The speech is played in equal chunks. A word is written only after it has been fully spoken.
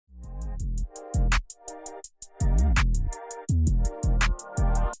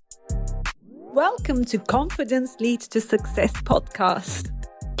Welcome to Confidence Leads to Success podcast.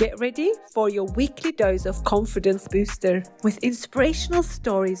 Get ready for your weekly dose of confidence booster with inspirational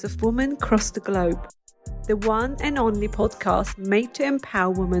stories of women across the globe. The one and only podcast made to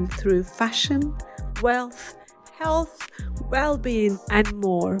empower women through fashion, wealth, health, well-being, and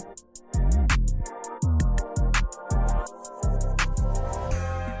more.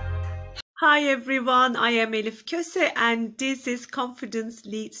 Hi everyone, I am Elif Köse and this is Confidence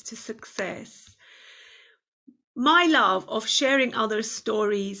Leads to Success. My love of sharing other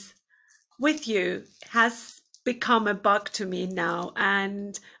stories with you has become a bug to me now,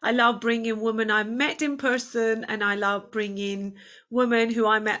 and I love bringing women I've met in person and I love bringing women who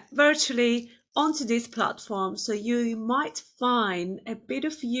I met virtually onto this platform, so you might find a bit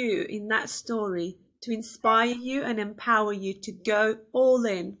of you in that story to inspire you and empower you to go all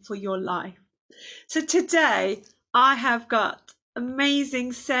in for your life. So today I have got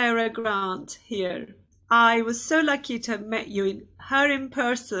amazing Sarah Grant here. I was so lucky to have met her in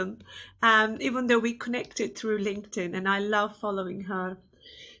person, even though we connected through LinkedIn, and I love following her.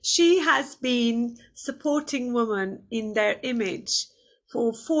 She has been supporting women in their image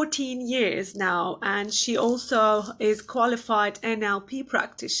for 14 years now, and she also is qualified NLP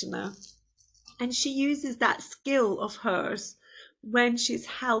practitioner. And she uses that skill of hers when she's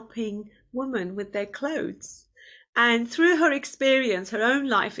helping women with their clothes. And through her experience, her own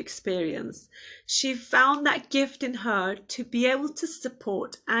life experience, she found that gift in her to be able to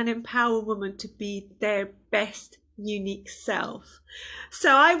support and empower women to be their best unique self.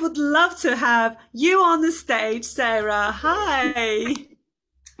 So I would love to have you on the stage, Sarah. Hi.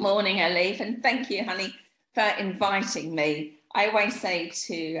 Morning, Elif, and thank you, honey, for inviting me. I always say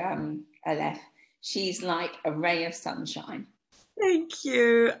to Elif, she's like a ray of sunshine. Thank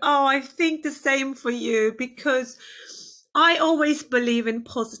you. Oh, I think the same for you, because I always believe in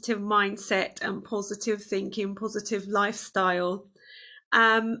positive mindset and positive thinking, positive lifestyle.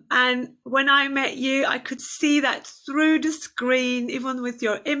 And when I met you, I could see that through the screen, even with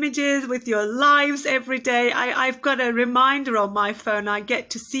your images, with your lives every day. I've got a reminder on my phone. I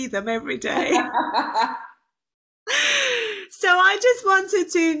get to see them every day. So I just wanted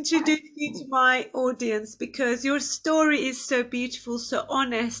to introduce you to my audience because your story is so beautiful, so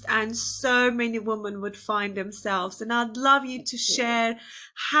honest, and so many women would find themselves. And I'd love you to share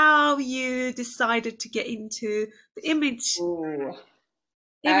how you decided to get into the image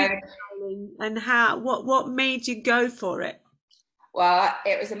and what made you go for it. Well,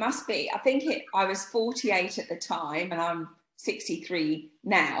 I was 48 at the time, and I'm 63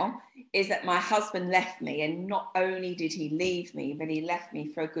 now. Is that my husband left me, and not only did he leave me, but he left me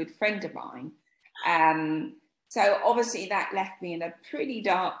for a good friend of mine. So obviously that left me in a pretty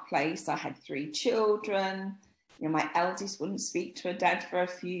dark place. I had 3 children. You know, my eldest wouldn't speak to her dad for a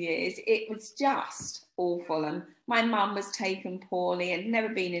few years. It was just awful. And my mum was taken poorly and never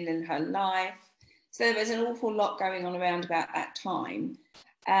been in her life. So there was an awful lot going on around about that time.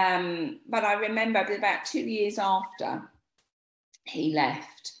 But I remember about 2 years after he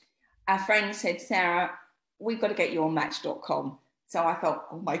left, a friend said, Sarah, we've got to get you on Match.com. So I thought,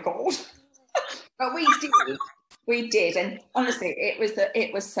 oh my God. But we did. And honestly,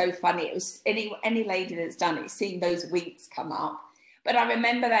 it was so funny. It was any lady that's done it, seeing those winks come up. But I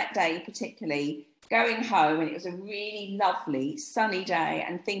remember that day particularly going home, and it was a really lovely sunny day,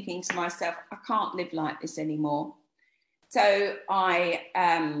 and thinking to myself, I can't live like this anymore. So I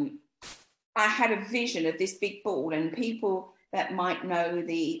had a vision of this big ball, and people that might know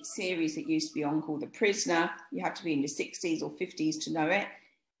the series that used to be on called The Prisoner, you have to be in your 60s or 50s to know it.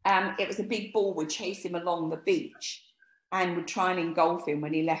 It was a big ball would chase him along the beach and would try and engulf him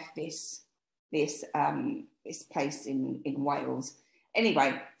when he left this place in Wales.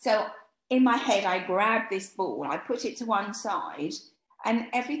 Anyway, so in my head, I grabbed this ball, I put it to one side, and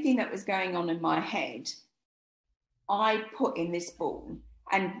everything that was going on in my head, I put in this ball,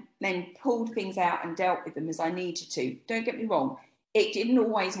 and then pulled things out and dealt with them as I needed to. Don't get me wrong, it didn't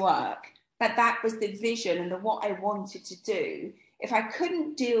always work, but that was the vision and what I wanted to do. If I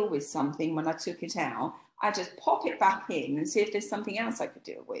couldn't deal with something when I took it out, I just pop it back in and see if there's something else I could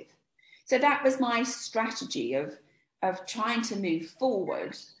deal with. So that was my strategy of trying to move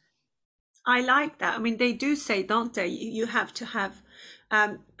forward. I like that. I mean, they do say, don't they? You have to have.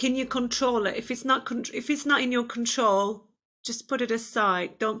 Can you control it? If it's not in your control, just put it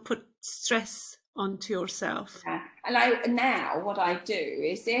aside. Don't put stress onto yourself. Yeah. And now what I do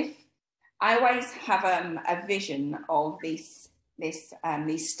is, if I always have a vision of these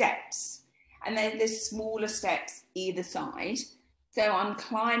steps, and then there's smaller steps either side. So I'm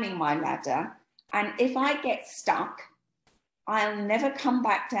climbing my ladder, and if I get stuck, I'll never come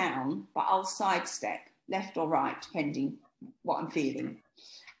back down, but I'll sidestep left or right, depending what I'm feeling.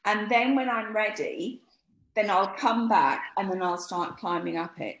 And then when I'm ready, then I'll come back and then I'll start climbing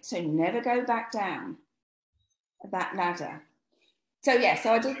up it. So never go back down that ladder. So yeah,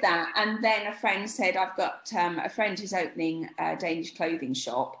 so I did that. And then a friend said, I've got a friend who's opening a Danish clothing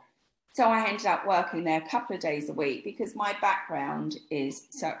shop. So I ended up working there a couple of days a week because my background is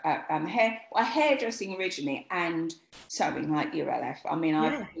hairdressing originally and sewing, like you, Elif. I mean,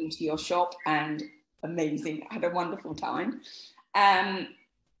 I've been to your shop and amazing. I had a wonderful time.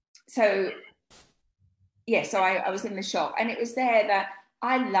 So I was in the shop, and it was there that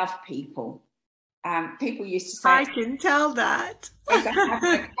I love people. People used to say, I can tell that. It's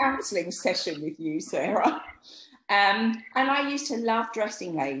having a counselling session with you, Sarah. And I used to love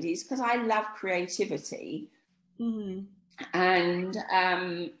dressing ladies because I love creativity. Mm. And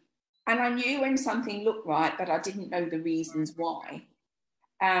I knew when something looked right, but I didn't know the reasons why.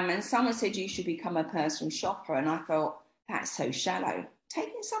 And someone said you should become a personal shopper, and I thought, that's so shallow,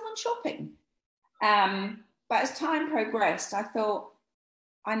 taking someone shopping. But as time progressed, I thought,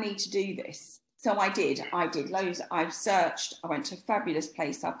 I need to do this. So I did loads. I've searched. I went to a fabulous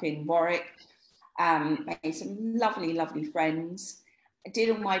place up in Warwick, made some lovely, lovely friends. I did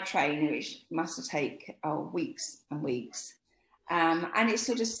all my training, which must have taken weeks and weeks. And it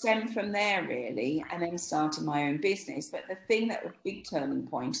sort of stemmed from there, really, and then started my own business. But the thing that was a big turning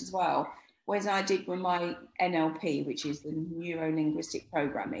point as well was I did with my NLP, which is the neuro-linguistic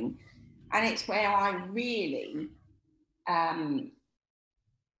programming. And it's where I really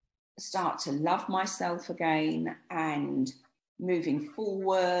start to love myself again and moving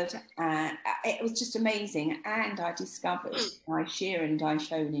forward. It was just amazing. And I discovered Daishin and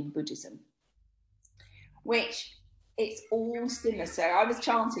Daishonin in Buddhism, which it's all similar. So I was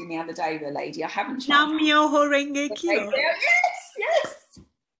chanting the other day with a lady. I haven't chanted. Nam-myoho Renge Kyo. Yes.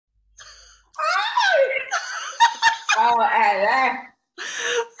 Oh, Ella.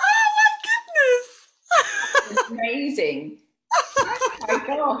 Oh my goodness. Amazing. Oh my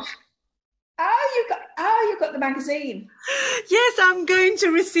gosh. You've got the magazine. Yes, I'm going to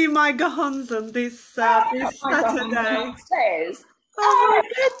receive my Gohonzon this Saturday. Upstairs. Oh my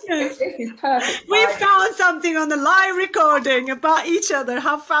goodness. This is perfect. We found something on the live recording about each other.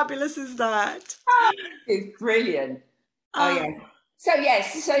 How fabulous is that? It's brilliant. So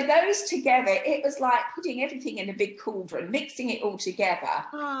those together, it was like putting everything in a big cauldron, mixing it all together.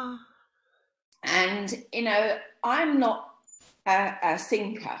 And, I'm not a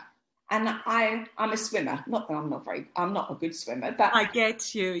sinker. And I'm a swimmer. Not that I'm not a good swimmer, but I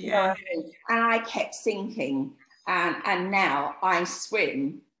get you, yeah. And I kept sinking, and now I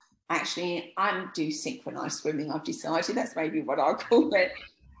swim. Actually, I do synchronized swimming. I've decided that's maybe what I'll call it.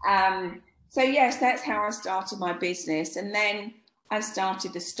 So yes, that's how I started my business, and then I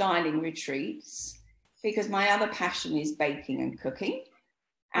started the styling retreats because my other passion is baking and cooking.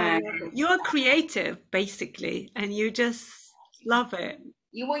 And you're creative, basically, and you just love it.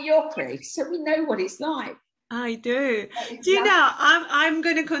 You're creative, so we know what it's like. I do. Do you know, I'm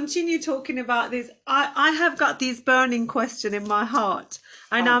going to continue talking about this. I have got this burning question in my heart,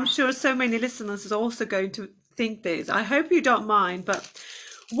 and I'm sure so many listeners is also going to think this. I hope you don't mind, but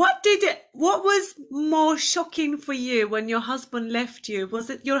what was more shocking for you when your husband left you? Was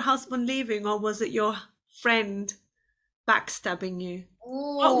it your husband leaving, or was it your friend backstabbing you?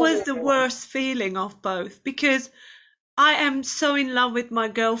 What was the worst feeling of both? Because I am so in love with my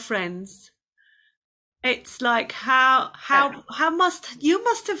girlfriends. It's like how you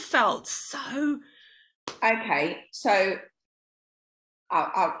must have felt so. Okay, so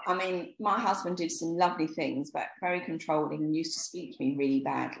I mean, my husband did some lovely things, but very controlling and used to speak to me really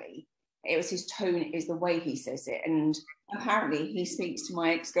badly. It was his tone, it was the way he says it, and apparently he speaks to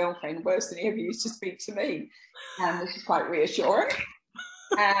my ex-girlfriend worse than he ever used to speak to me, which is quite reassuring.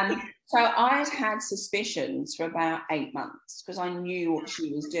 So I'd had suspicions for about 8 months because I knew what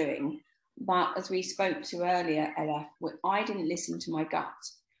she was doing. But as we spoke to earlier, Ella, I didn't listen to my gut.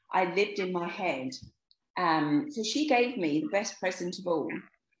 I lived in my head. So she gave me the best present of all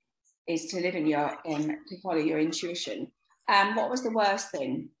is to live in to follow your intuition. What was the worst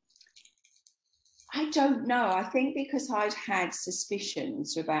thing? I don't know. I think because I'd had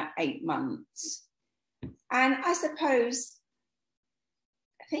suspicions for about 8 months. And I suppose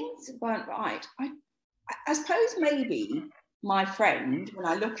things weren't right. I suppose maybe my friend, when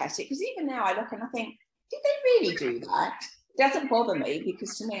I look at it, because even now I look and I think, did they really do that? It doesn't bother me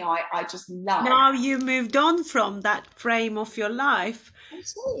because to me, I just love. Now you moved on from that frame of your life.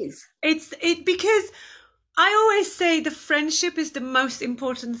 It is. It's because I always say the friendship is the most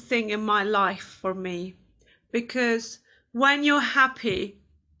important thing in my life for me, because When you're happy,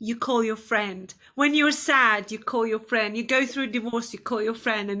 you call your friend. When you're sad, you call your friend. You go through a divorce, you call your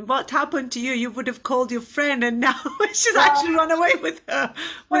friend. And what happened to you? You would have called your friend, and now she's actually run away with her.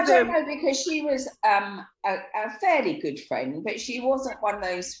 Well, I With don't him. know, because she was a fairly good friend, but she wasn't one of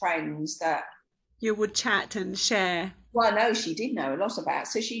those friends that, You would chat and share. well, no, she did know a lot about.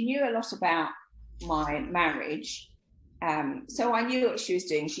 So she knew a lot about my marriage. So I knew what she was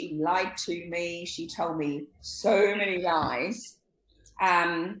doing. She lied to me. She told me so many lies.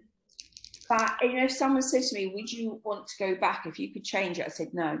 Um, but, you know, if someone said to me, would you want to go back if you could change it? I said,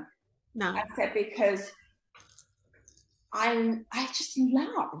 no. No. I said, because I just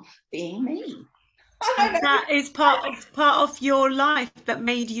love being me. I don't And know. that is part of your life that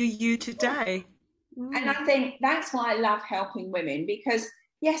made you you today. And I think that's why I love helping women, because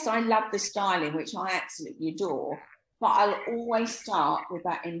yes, I love the styling, which I absolutely adore, but I'll always start with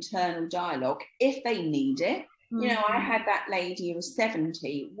that internal dialogue if they need it. You know, I had that lady who was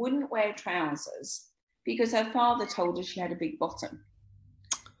 70, wouldn't wear trousers because her father told her she had a big bottom.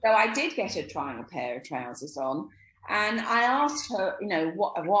 So I did get her trying a pair of trousers on. And I asked her, you know,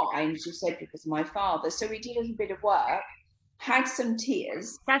 why? And she said, because of my father. So we did a little bit of work, had some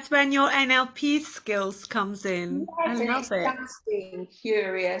tears. That's when your NLP skills comes in. I Yes, and it's love it. just being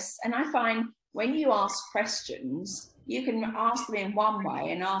curious. And I find when you ask questions, you can ask them in one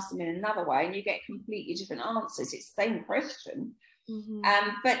way and ask them in another way, and you get completely different answers. It's the same question.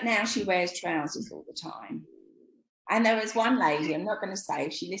 But now she wears trousers all the time. And there was one lady, I'm not going to say,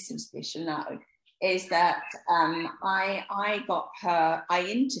 if she listens to this, she'll know, is that I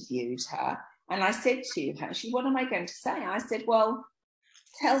interviewed her, and I said to her, what am I going to say? I said, well,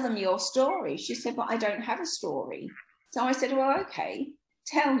 tell them your story. She said, but I don't have a story. So I said, well, okay,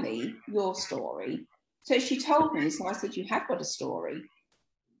 tell me your story. So she told me. So I said, you have got a story.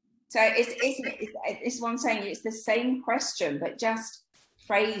 So it's what I'm saying. It's the same question, but just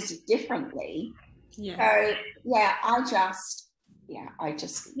phrased differently. Yeah. So yeah, I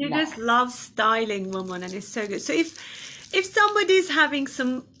just You just love styling, woman, and it's so good. So if somebody's having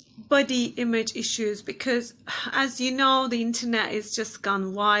some body image issues, because as you know, the internet is just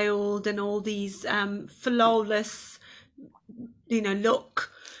gone wild, and all these flawless, you know,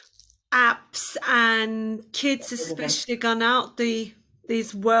 look apps, and kids especially gone out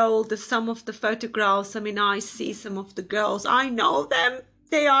this world of some of the photographs. I mean, I see some of the girls, I know them,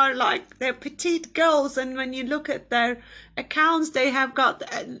 they are like, they're petite girls, and when you look at their accounts, they have got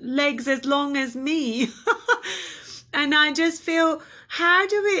legs as long as me. And I just feel, how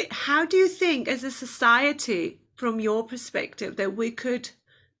do you think as a society, from your perspective, that we could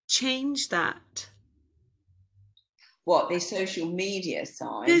change that? What, the social media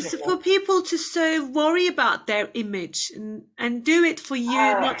side? Because for people to so worry about their image and do it for you,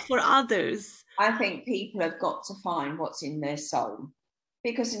 not for others. I think people have got to find what's in their soul,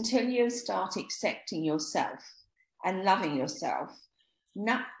 because until you start accepting yourself and loving yourself,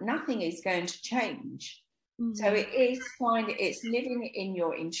 nothing is going to change. So it's living in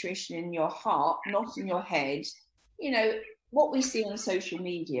your intuition, in your heart, not in your head. You know, what we see on social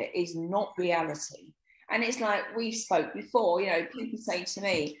media is not reality. And it's like we spoke before, you know, people say to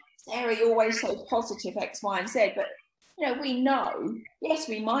me, Sarah, you're always so positive, X, Y, and Z. But, you know, we know, yes,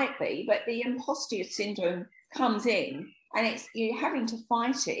 we might be, but the imposter syndrome comes in, and it's you having to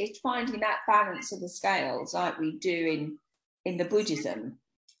fight it. It's finding that balance of the scales like we do in the Buddhism.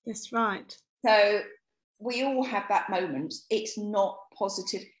 That's right. So we all have that moment. It's not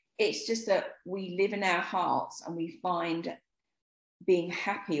positive. It's just that we live in our hearts and we find being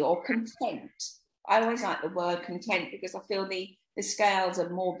happy or content. I always like the word content, because I feel the scales are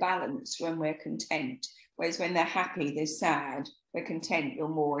more balanced when we're content. Whereas when they're happy, they're sad. We're content, you're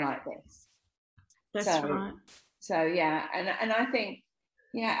more like this. That's right. So yeah, and I think,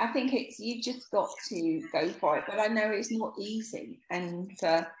 yeah, I think it's, you've just got to go for it. But I know it's not easy. And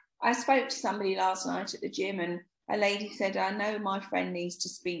I spoke to somebody last night at the gym, and a lady said, I know my friend needs to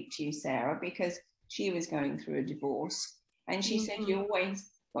speak to you, Sarah, because she was going through a divorce. And she said, you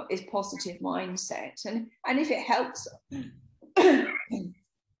always got this positive mindset. And if it helps.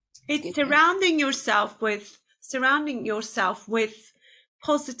 It's surrounding yourself with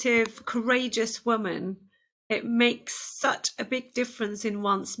positive, courageous women. It makes such a big difference in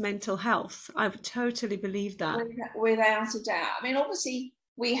one's mental health. I would totally believe that. Without a doubt. I mean, obviously,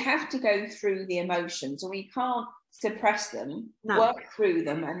 we have to go through the emotions, and we can't suppress them, work through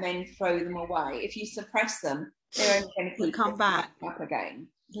them, and then throw them away. If you suppress them, they're only going to keep come back up again.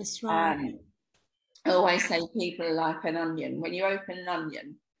 That's right. I always say people are like an onion. When you open an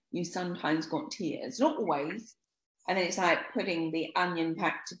onion, you sometimes got tears, not always. And then it's like putting the onion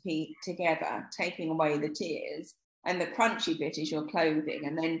pack together, taking away the tears, and the crunchy bit is your clothing,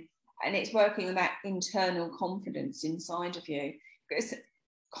 and it's working on that internal confidence inside of you, because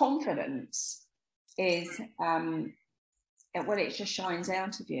confidence is well, it just shines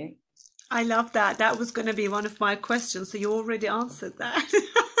out of you. I love that. That was going to be one of my questions, so you already answered that.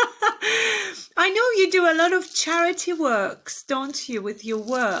 I know you do a lot of charity works, don't you, with your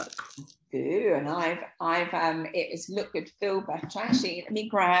work? Do, and I've it was Look Good, Feel Better. Actually, let me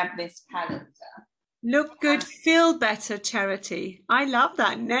grab this calendar. Look Good, Feel Better charity. I love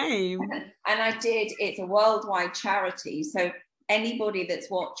that name. And I did. It's a worldwide charity, so anybody that's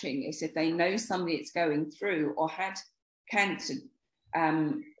watching this, if they know somebody that's going through or had cancer,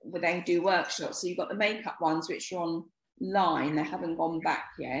 where they do workshops. So you've got the makeup ones, which are online. They haven't gone back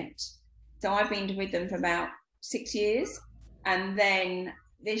yet. So I've been with them for about 6 years, and then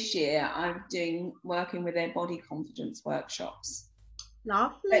this year I'm working with their body confidence workshops.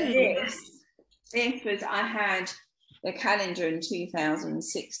 Lovely. But this was, I had the calendar in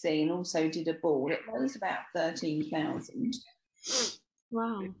 2016, also did a ball. It was about 13,000.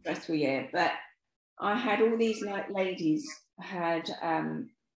 Wow. Stressful year, but I had all these ladies had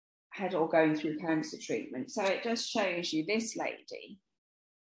all going through cancer treatment. So it just shows you this lady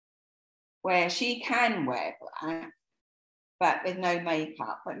where she can wear black, but with no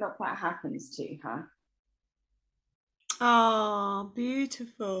makeup, but look what happens to her. Oh,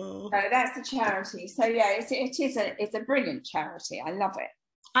 beautiful. So that's the charity. So yeah, it's a brilliant charity. I love it.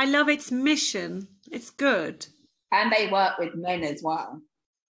 I love its mission. It's good. And they work with men as well.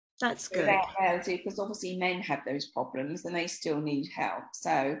 That's good. They'll do, because obviously men have those problems and they still need help.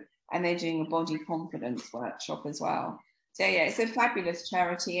 So, and they're doing a body confidence workshop as well. So yeah, it's a fabulous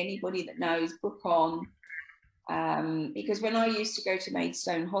charity. Anybody that knows, book on. Because when I used to go to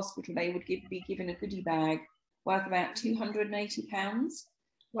Maidstone Hospital, they would be given a goodie bag worth about £280.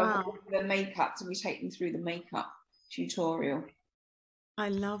 Wow. Of the makeup, so we take them through the makeup tutorial. I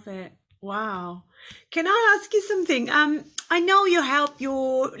love it. Wow. Can I ask you something? I know you help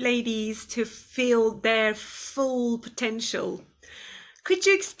your ladies to feel their full potential. Could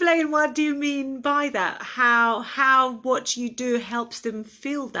you explain what do you mean by that? How what you do helps them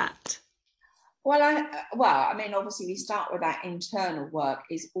feel that? Well, I mean, obviously we start with that internal work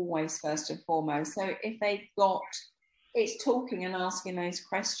is always first and foremost. So if they've got, it's talking and asking those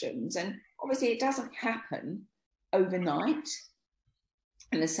questions, and obviously it doesn't happen overnight.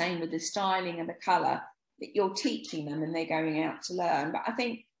 And the same with the styling and the colour, that you're teaching them and they're going out to learn. But I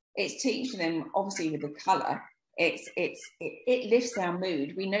think it's teaching them, obviously with the colour, it lifts our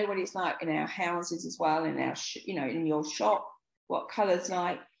mood. We know what it's like in our houses as well, in our in your shop, what colours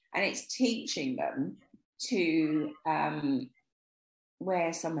like, and it's teaching them to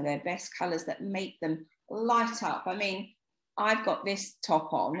wear some of their best colours that make them light up. I mean, I've got this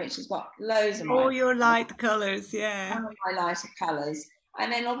top on, which has got loads of all your light colours, yeah, my lighter colours. And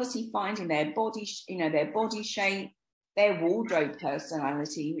then obviously finding their body, their body shape, their wardrobe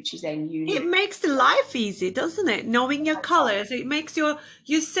personality, which is then unique. It makes the life easy, doesn't it? Knowing your colours, it makes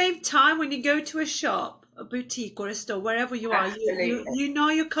you save time when you go to a shop, a boutique or a store, wherever you are. You know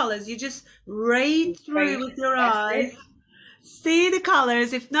your colours. You just read through with your eyes, see the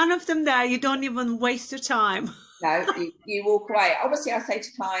colours. If none of them there, you don't even waste your time. No, you walk away. Obviously, I say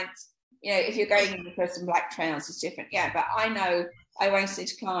to clients, if you're going in for some black trousers, different. Yeah, but I know. I always say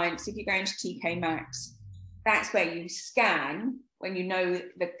to clients, if you're going to TK Maxx, that's where you scan when you know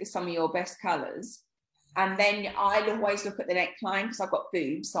some of your best colours. And then I always look at the neckline, because I've got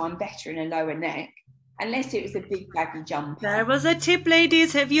boobs, so I'm better in a lower neck, unless it was a big baggy jumper. There was a tip,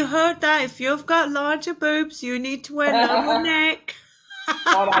 ladies. Have you heard that? If you've got larger boobs, you need to wear lower neck.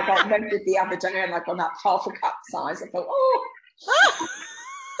 Oh, I got measured the other day and I got that half a cup size. I thought, oh.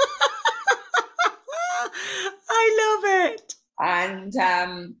 I love it. And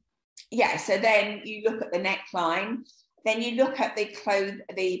so then you look at the neckline, then you look at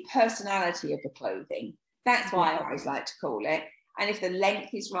the personality of the clothing. That's why I always like to call it. And if the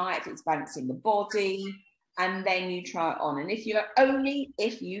length is right, if it's balancing the body, and then you try it on. And if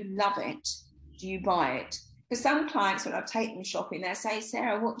you love it, do you buy it? For some clients, when I take them shopping, they say,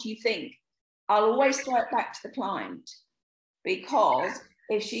 Sarah, what do you think? I'll always throw it back to the client, because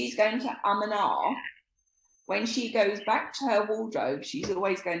if she's going to and ah, when she goes back to her wardrobe, she's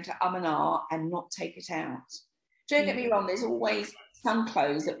always going to and ah and not take it out. Don't get me wrong, there's always some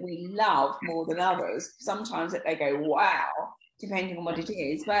clothes that we love more than others. Sometimes that they go, wow, depending on what it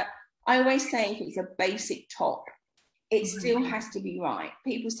is. But I always say, if it's a basic top, it still has to be right.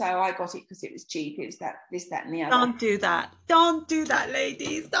 People say, oh, I got it because it was cheap. It was this, that, and the other. Don't do that. Don't do that,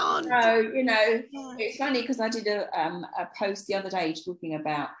 ladies. Don't. No, it's funny, because I did a post the other day talking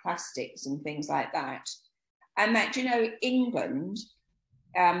about plastics and things like that. And that, you know, England,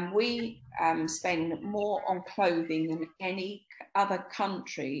 we spend more on clothing than any other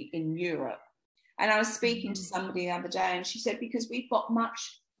country in Europe. And I was speaking to somebody the other day, and she said, because we've got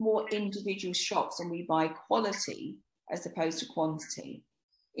much more individual shops and we buy quality as opposed to quantity.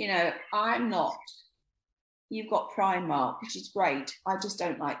 You know, I'm not, you've got Primark, which is great. I just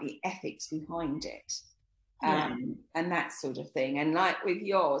don't like the ethics behind it. And that sort of thing. And like with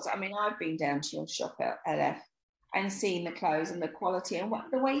yours, I mean, I've been down to your shop at LF and seen the clothes and the quality and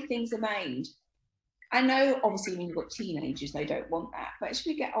the way things are made. I know, obviously, when you've got teenagers, they don't want that. But as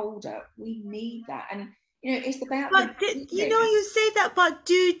we get older, we need that. And, you know, it's about... But, you know, you say that, but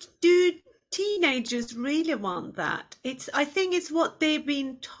do teenagers really want that? I think it's what they've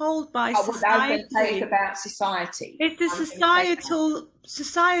been told by society. I was going to say it's about society. It's the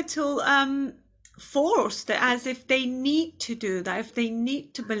societal force, that as if they need to do that, if they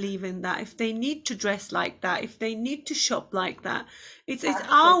need to believe in that, if they need to dress like that, if they need to shop like that. It's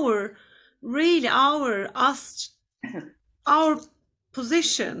our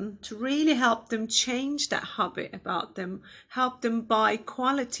position to really help them change that habit about them, help them buy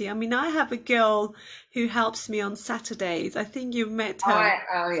quality. I mean, I have a girl who helps me on Saturdays. I think you've met her.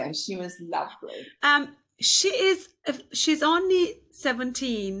 Oh yeah, she was lovely. She's only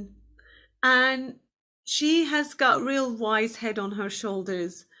 17, and she has got real wise head on her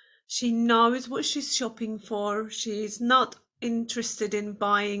shoulders. She knows what she's shopping for. She's not interested in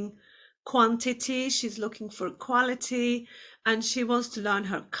buying quantity. She's looking for quality, and she wants to learn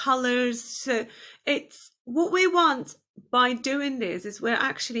her colors. So it's what we want by doing this is we're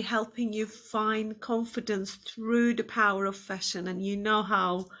actually helping you find confidence through the power of fashion. And you know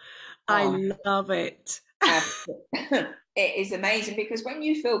how I love it. It is amazing, because when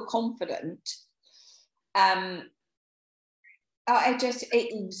you feel confident, it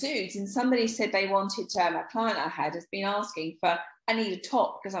exudes. And somebody said they wanted a client I had has been asking for, I need a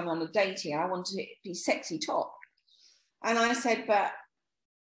top because I'm on a dating, I want it to be sexy top. And I said, but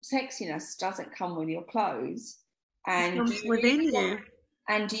sexiness doesn't come with your clothes. And it comes within you.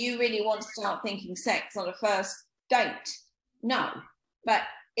 And do you really want to start thinking sex on a first date? No, but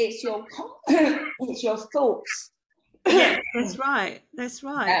it's your it's your thoughts. Yeah, that's right. That's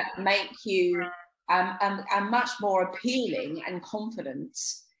right. That make you much more appealing and confident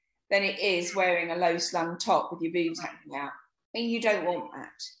than it is wearing a low slung top with your boobs hanging out. I mean, you don't want that.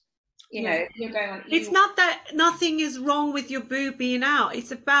 You know, you're going on. It's not that nothing is wrong with your boob being out.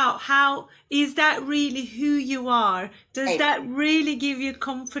 It's about how is that really who you are? Does that really give you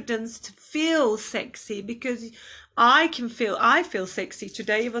confidence to feel sexy? Because I feel sexy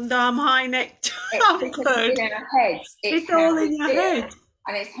today, even though I'm high necked. It's in our heads. It's all in your head.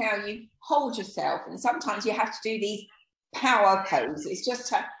 And it's how you hold yourself. And sometimes you have to do these power poses just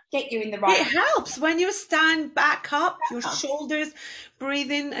to get you in the right. It helps when you stand back up, your shoulders,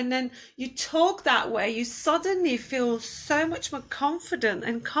 breathing, and then you talk that way. You suddenly feel so much more confident,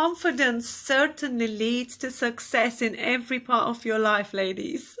 and confidence certainly leads to success in every part of your life,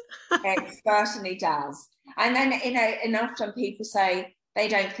 ladies. It certainly does. And then, you know, and often people say they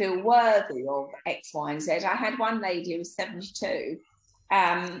don't feel worthy of X, Y, and Z. I had one lady who was 72.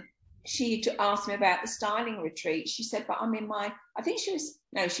 She asked me about the styling retreat. She said, but I'm in my, I think she was,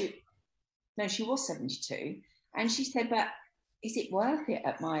 she was 72. And she said, but is it worth it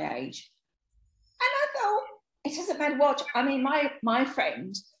at my age? And I thought, it doesn't matter what. I mean, my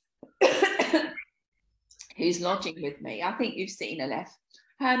friend who's lodging with me, I think you've seen Elif.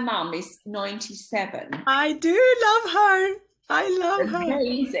 Her mum is 97. I do love her. I love her.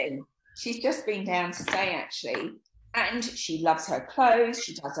 Amazing. She's just been down to stay, actually. And she loves her clothes.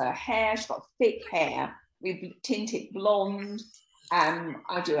 She does her hair. She's got thick hair. We tint it blonde.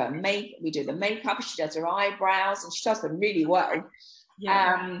 I do her we do the makeup. She does her eyebrows, and she does them really well.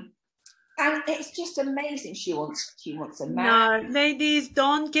 Yeah. And it's just amazing. She wants a man. No, ladies,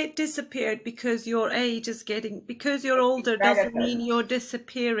 don't get disappeared because your age is because you're older doesn't mean you're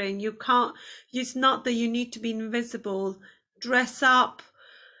disappearing. You can't, it's not that you need to be invisible. Dress up,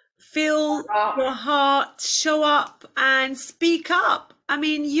 feel your heart, show up and speak up. I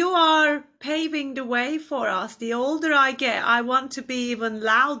mean, you are paving the way for us. The older I get, I want to be even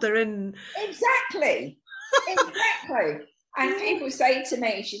louder and... Exactly. And people say to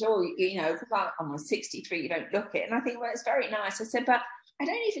me, she's all, you know, because I'm 63, you don't look it. And I think, well, it's very nice. I said, but I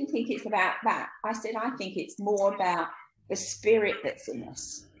don't even think it's about that. I said, I think it's more about the spirit that's in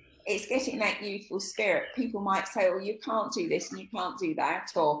us. It's getting that youthful spirit. People might say, oh, you can't do this and you can't do that.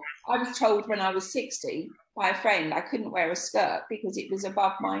 Or I was told when I was 60 by a friend I couldn't wear a skirt because it was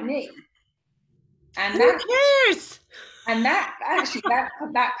above my knee. And who cares? And that actually,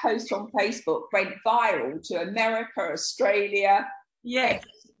 that post on Facebook went viral to America, Australia. Yes.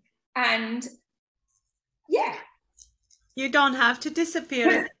 And yeah. You don't have to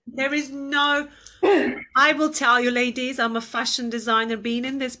disappear. There is no, I will tell you, ladies, I'm a fashion designer, been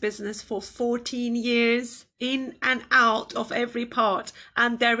in this business for 14 years, in and out of every part.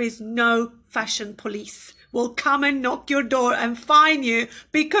 And there is no fashion police will come and knock your door and fine you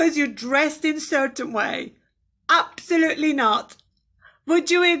because you're dressed in a certain way. Absolutely not. Would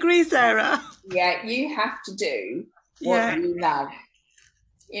you agree, Sarah? Yeah, you have to do what you love.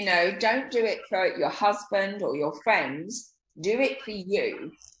 You know, don't do it for your husband or your friends. Do it for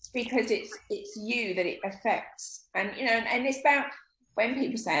you, because it's you that it affects. And, you know, and it's about, when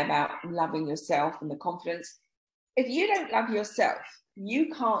people say about loving yourself and the confidence, if you don't love yourself,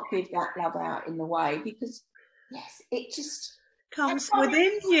 you can't give that love out in the way, because, yes, it just comes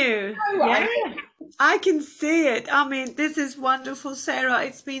within you. Yeah, I can see it. I mean, this is wonderful, Sarah.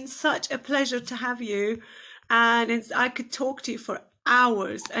 It's been such a pleasure to have you. And I could talk to you for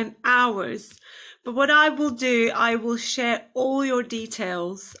hours and hours. But what I will do, I will share all your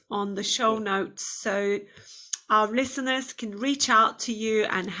details on the show notes, so our listeners can reach out to you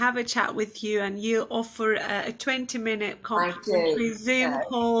and have a chat with you, and you'll offer a 20-minute complimentary Zoom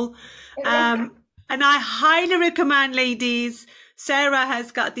call. And I highly recommend, ladies, Sarah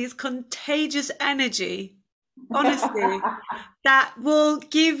has got this contagious energy, honestly, that will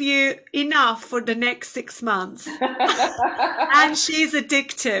give you enough for the next 6 months. And she's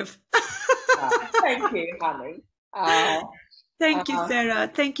addictive. Thank you, honey. Thank you,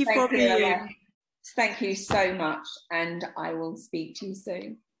 Sarah. Thank you for being. Thank you so much, and I will speak to you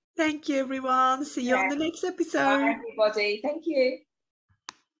soon. Thank you, everyone. See you on the next episode. Bye, everybody. Thank you.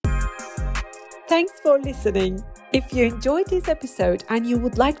 Thanks for listening. If you enjoyed this episode and you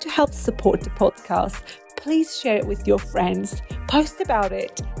would like to help support the podcast, please share it with your friends, post about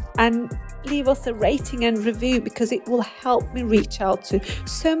it, and leave us a rating and review, because it will help me reach out to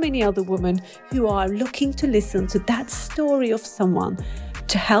so many other women who are looking to listen to that story of someone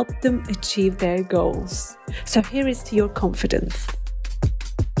to help them achieve their goals. So here is to your confidence.